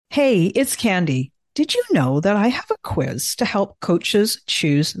Hey, it's Candy. Did you know that I have a quiz to help coaches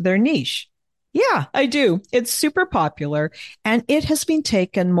choose their niche? Yeah, I do. It's super popular and it has been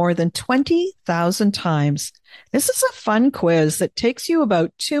taken more than 20,000 times. This is a fun quiz that takes you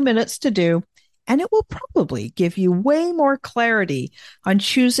about 2 minutes to do, and it will probably give you way more clarity on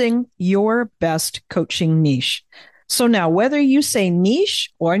choosing your best coaching niche. So now, whether you say niche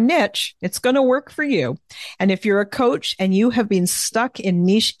or niche, it's going to work for you. And if you're a coach and you have been stuck in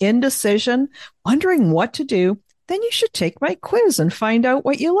niche indecision, wondering what to do, then you should take my quiz and find out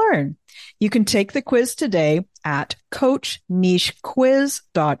what you learn. You can take the quiz today at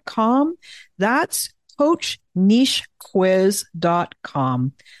coachnichequiz.com. That's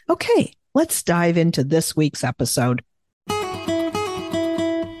coachnichequiz.com. Okay, let's dive into this week's episode.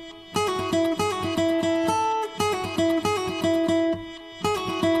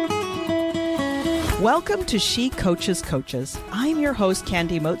 Welcome to She Coaches Coaches. I'm your host,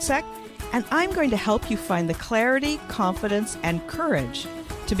 Candy Motzek, and I'm going to help you find the clarity, confidence, and courage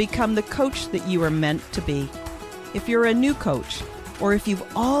to become the coach that you are meant to be. If you're a new coach, or if you've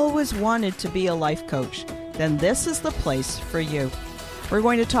always wanted to be a life coach, then this is the place for you. We're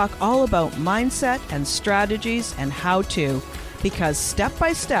going to talk all about mindset and strategies and how to, because step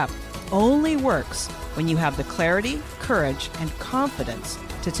by step only works when you have the clarity, courage, and confidence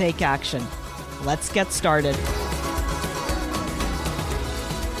to take action. Let's get started.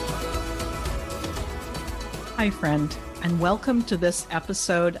 Hi, friend, and welcome to this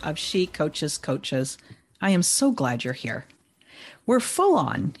episode of She Coaches Coaches. I am so glad you're here. We're full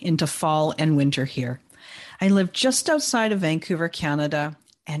on into fall and winter here. I live just outside of Vancouver, Canada,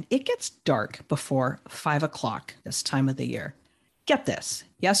 and it gets dark before 5 o'clock this time of the year. Get this,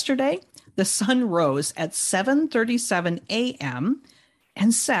 yesterday, the sun rose at 7:37 a.m.,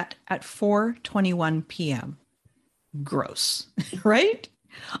 and set at 4:21 p.m. Gross, right?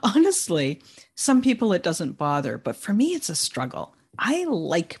 Honestly, some people it doesn't bother, but for me, it's a struggle. I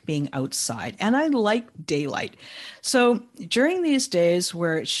like being outside and I like daylight. So during these days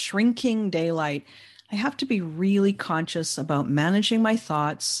where it's shrinking daylight, I have to be really conscious about managing my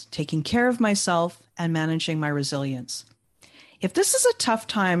thoughts, taking care of myself, and managing my resilience. If this is a tough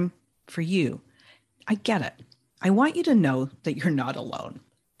time for you, I get it. I want you to know that you're not alone.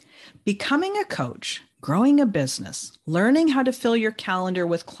 Becoming a coach, growing a business, learning how to fill your calendar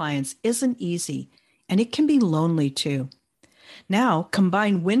with clients isn't easy, and it can be lonely too. Now,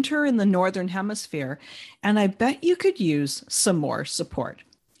 combine winter in the Northern Hemisphere, and I bet you could use some more support.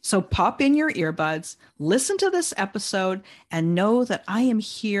 So pop in your earbuds, listen to this episode, and know that I am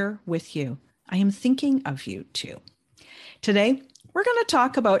here with you. I am thinking of you too. Today, we're going to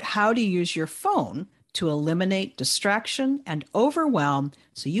talk about how to use your phone to eliminate distraction and overwhelm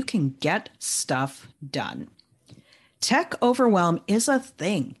so you can get stuff done. Tech overwhelm is a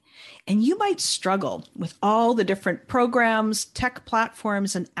thing, and you might struggle with all the different programs, tech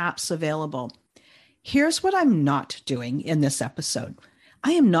platforms, and apps available. Here's what I'm not doing in this episode.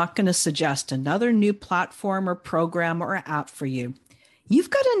 I am not going to suggest another new platform or program or app for you.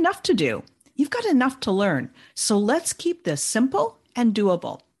 You've got enough to do. You've got enough to learn. So let's keep this simple and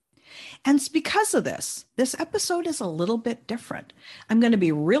doable. And it's because of this episode is a little bit different. I'm going to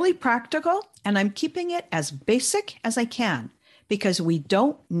be really practical, and I'm keeping it as basic as I can because we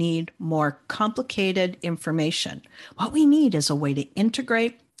don't need more complicated information. What we need is a way to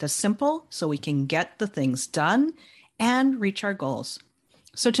integrate the simple so we can get the things done and reach our goals.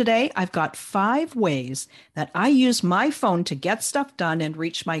 So today I've got 5 ways that I use my phone to get stuff done and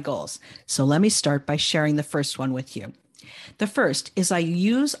reach my goals. So let me start by sharing the first one with you. The first is I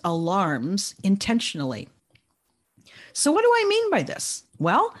use alarms intentionally. So what do I mean by this?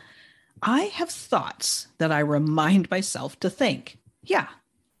 Well, I have thoughts that I remind myself to think. Yeah,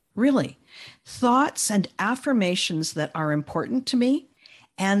 really. Thoughts and affirmations that are important to me,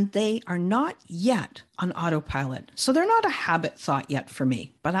 and they are not yet on autopilot. So they're not a habit thought yet for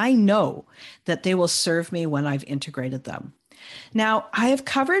me, but I know that they will serve me when I've integrated them. Now, I have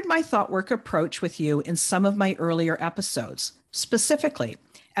covered my thought work approach with you in some of my earlier episodes, specifically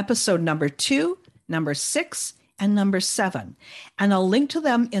episode number 2, number 6, and number 7. And I'll link to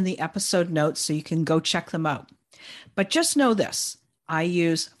them in the episode notes so you can go check them out. But just know this, I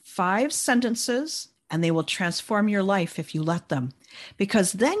use 5 sentences and they will transform your life if you let them,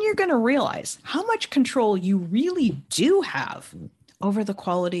 because then you're going to realize how much control you really do have over the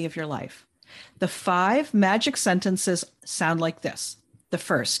quality of your life. The 5 magic sentences sound like this. The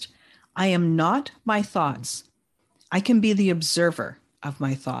first, I am not my thoughts. I can be the observer of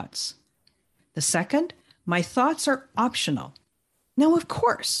my thoughts. The second, my thoughts are optional. Now, of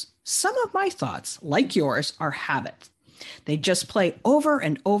course, some of my thoughts, like yours, are habits. They just play over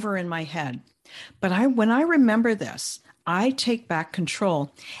and over in my head. But when I remember this, I take back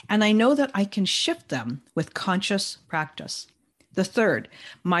control and I know that I can shift them with conscious practice. The third,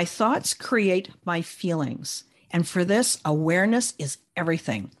 my thoughts create my feelings. And for this, awareness is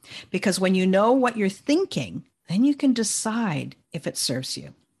everything. Because when you know what you're thinking, then you can decide if it serves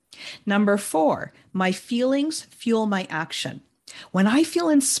you. Number 4, my feelings fuel my action. When I feel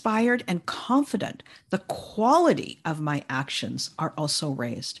inspired and confident, the quality of my actions are also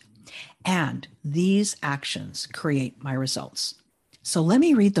raised. And these actions create my results. So let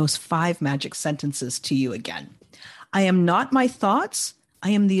me read those 5 magic sentences to you again. I am not my thoughts.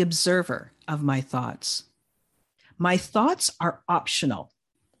 I am the observer of my thoughts. My thoughts are optional.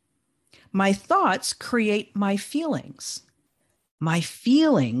 My thoughts create my feelings. My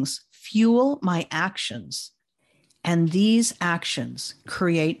feelings fuel my actions. And these actions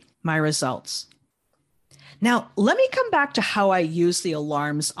create my results. Now, let me come back to how I use the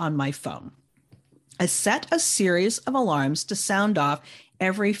alarms on my phone. I set a series of alarms to sound off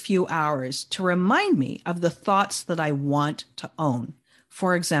every few hours to remind me of the thoughts that I want to own.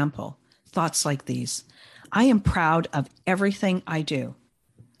 For example, thoughts like these: I am proud of everything I do.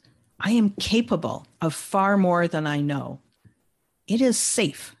 I am capable of far more than I know. It is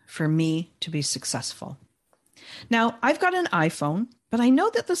safe for me to be successful. Now, I've got an iPhone, but I know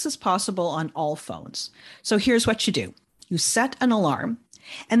that this is possible on all phones. So here's what you do. You set an alarm,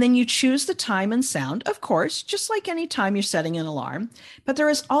 and then you choose the time and sound, of course, just like any time you're setting an alarm. But there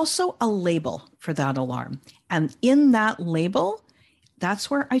is also a label for that alarm. And in that label, that's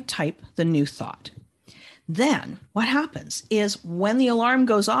where I type the new thought. Then what happens is when the alarm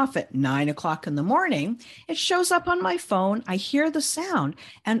goes off at 9 o'clock in the morning, it shows up on my phone. I hear the sound,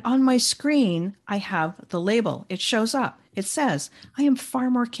 and on my screen, I have the label. It shows up. It says, I am far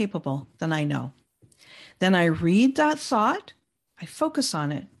more capable than I know. Then I read that thought. I focus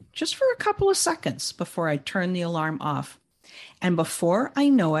on it just for a couple of seconds before I turn the alarm off. And before I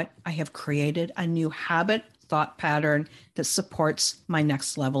know it, I have created a new habit, thought pattern that supports my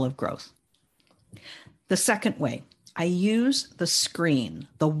next level of growth. The second way, I use the screen,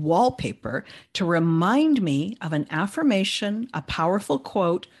 the wallpaper, to remind me of an affirmation, a powerful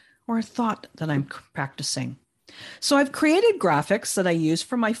quote, or a thought that I'm practicing. So I've created graphics that I use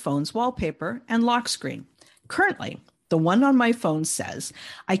for my phone's wallpaper and lock screen. Currently, the one on my phone says,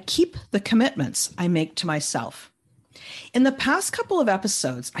 I keep the commitments I make to myself. In the past couple of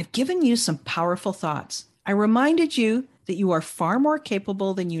episodes, I've given you some powerful thoughts. I reminded you that you are far more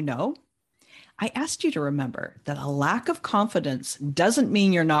capable than you know. I asked you to remember that a lack of confidence doesn't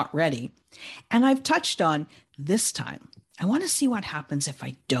mean you're not ready. And I've touched on this time. I want to see what happens if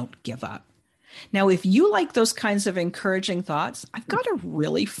I don't give up. Now, if you like those kinds of encouraging thoughts, I've got a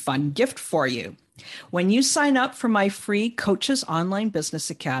really fun gift for you. When you sign up for my free Coaches Online Business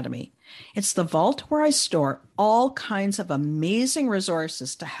Academy, it's the vault where I store all kinds of amazing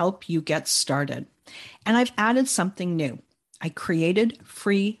resources to help you get started. And I've added something new. I created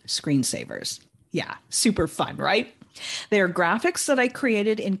free screensavers. Yeah, super fun, right? They are graphics that I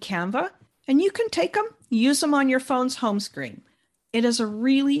created in Canva, and you can take them, use them on your phone's home screen. It is a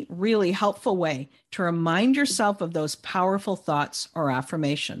really, really helpful way to remind yourself of those powerful thoughts or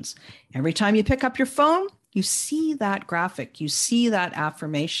affirmations. Every time you pick up your phone, you see that graphic, you see that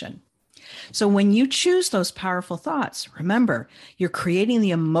affirmation. So when you choose those powerful thoughts, remember, you're creating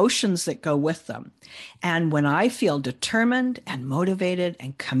the emotions that go with them. And when I feel determined and motivated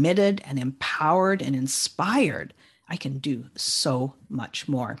and committed and empowered and inspired, I can do so much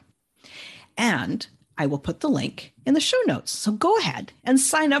more. And I will put the link in the show notes. So go ahead and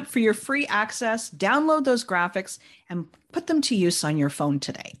sign up for your free access, download those graphics, and put them to use on your phone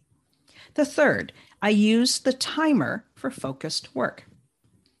today. The third, I use the timer for focused work.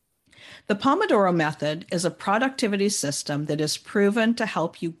 The Pomodoro method is a productivity system that is proven to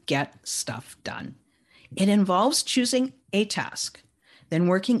help you get stuff done. It involves choosing a task, then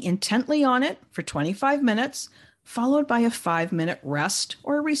working intently on it for 25 minutes, followed by a 5-minute rest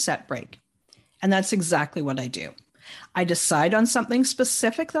or reset break. And that's exactly what I do. I decide on something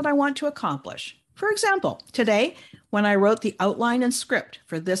specific that I want to accomplish. For example, today, when I wrote the outline and script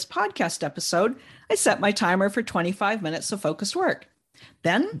for this podcast episode, I set my timer for 25 minutes of focused work.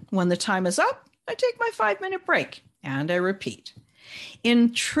 Then, when the time is up, I take my 5-minute break and I repeat.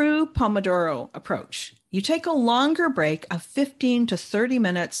 In true Pomodoro approach, you take a longer break of 15 to 30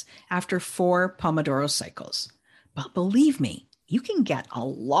 minutes after 4 Pomodoro cycles. But believe me, you can get a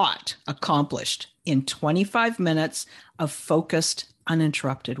lot accomplished in 25 minutes of focused,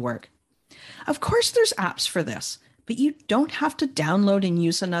 uninterrupted work. Of course, there's apps for this, but you don't have to download and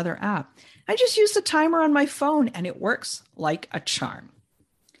use another app. I just use the timer on my phone and it works like a charm.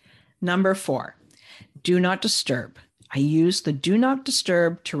 Number 4, do not disturb. I use the do not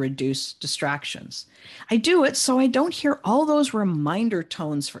disturb to reduce distractions. I do it so I don't hear all those reminder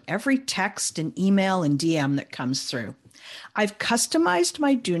tones for every text and email and DM that comes through. I've customized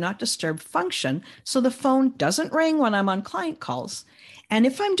my do not disturb function so the phone doesn't ring when I'm on client calls. And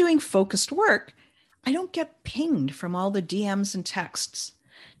if I'm doing focused work, I don't get pinged from all the DMs and texts.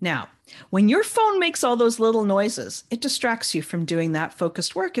 Now, when your phone makes all those little noises, it distracts you from doing that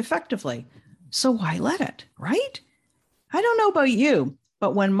focused work effectively. So why let it, right? I don't know about you,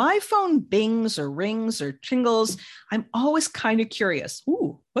 but when my phone bings or rings or jingles, I'm always kind of curious.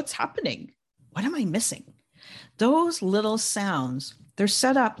 Ooh, what's happening? What am I missing? Those little sounds, they're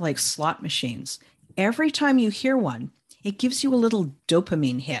set up like slot machines. Every time you hear one, it gives you a little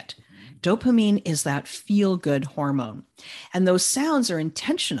dopamine hit. Dopamine is that feel-good hormone. And those sounds are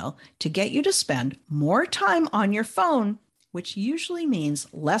intentional to get you to spend more time on your phone, which usually means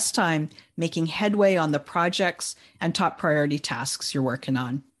less time making headway on the projects and top priority tasks you're working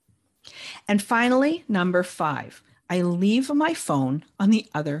on. And finally, number 5, I leave my phone on the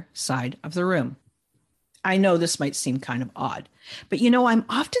other side of the room. I know this might seem kind of odd, but I'm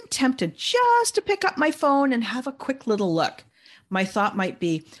often tempted just to pick up my phone and have a quick little look. My thought might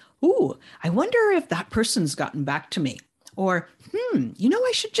be, ooh, I wonder if that person's gotten back to me. Or,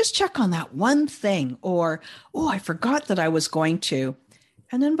 I should just check on that one thing. Or, oh, I forgot that I was going to.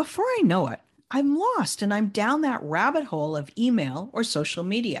 And then before I know it, I'm lost and I'm down that rabbit hole of email or social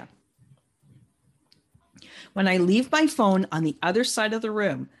media. When I leave my phone on the other side of the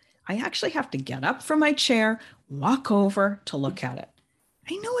room, I actually have to get up from my chair, walk over to look at it.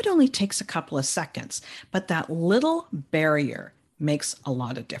 I know it only takes a couple of seconds, but that little barrier makes a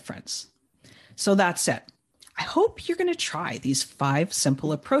lot of difference. So that's it. I hope you're going to try these 5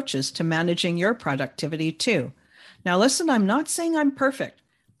 simple approaches to managing your productivity too. Now listen, I'm not saying I'm perfect.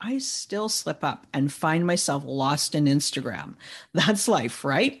 I still slip up and find myself lost in Instagram. That's life,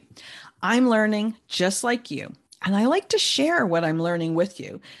 right? I'm learning just like you. And I like to share what I'm learning with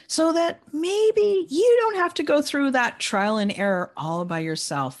you so that maybe you don't have to go through that trial and error all by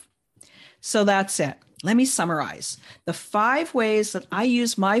yourself. So that's it. Let me summarize the 5 ways that I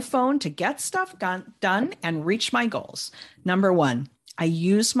use my phone to get stuff done and reach my goals. Number 1, I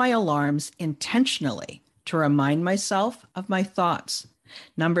use my alarms intentionally to remind myself of my thoughts.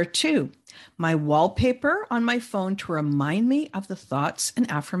 Number 2, my wallpaper on my phone to remind me of the thoughts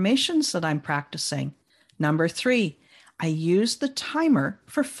and affirmations that I'm practicing. Number 3, I use the timer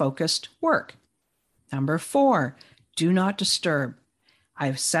for focused work. Number 4, do not disturb.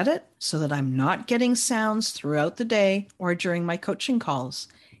 I've set it so that I'm not getting sounds throughout the day or during my coaching calls.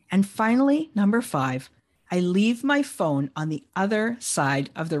 And finally, number 5, I leave my phone on the other side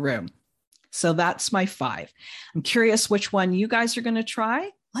of the room. So that's my 5. I'm curious which one you guys are going to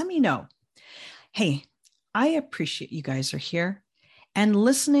try. Let me know. Hey, I appreciate you guys are here and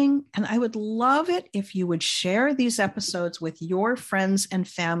listening, and I would love it if you would share these episodes with your friends and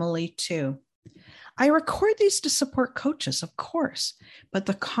family too. I record these to support coaches, of course, but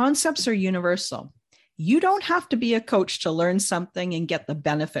the concepts are universal. You don't have to be a coach to learn something and get the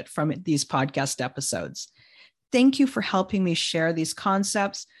benefit from these podcast episodes. Thank you for helping me share these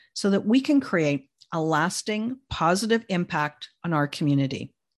concepts so that we can create a lasting, positive impact on our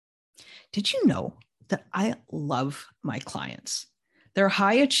community. Did you know that I love my clients? They're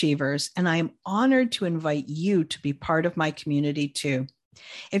high achievers, and I am honored to invite you to be part of my community too.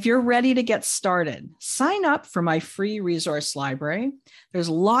 If you're ready to get started, sign up for my free resource library. There's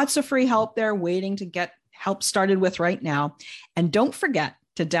lots of free help there waiting to get help started with right now. And don't forget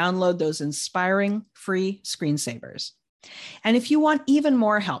to download those inspiring free screensavers. And if you want even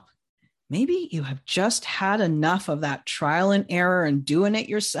more help, maybe you have just had enough of that trial and error and doing it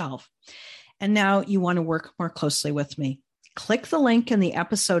yourself, and now you want to work more closely with me. Click the link in the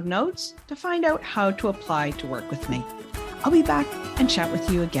episode notes to find out how to apply to work with me. I'll be back and chat with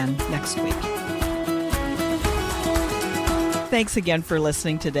you again next week. Thanks again for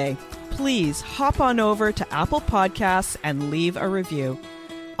listening today. Please hop on over to Apple Podcasts and leave a review.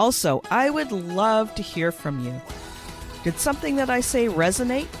 Also, I would love to hear from you. Did something that I say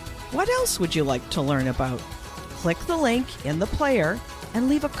resonate? What else would you like to learn about? Click the link in the player and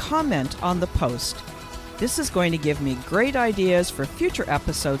leave a comment on the post. This is going to give me great ideas for future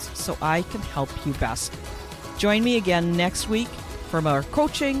episodes so I can help you best. Join me again next week for more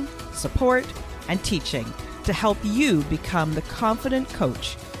coaching, support, and teaching to help you become the confident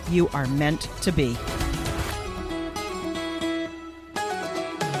coach you are meant to be.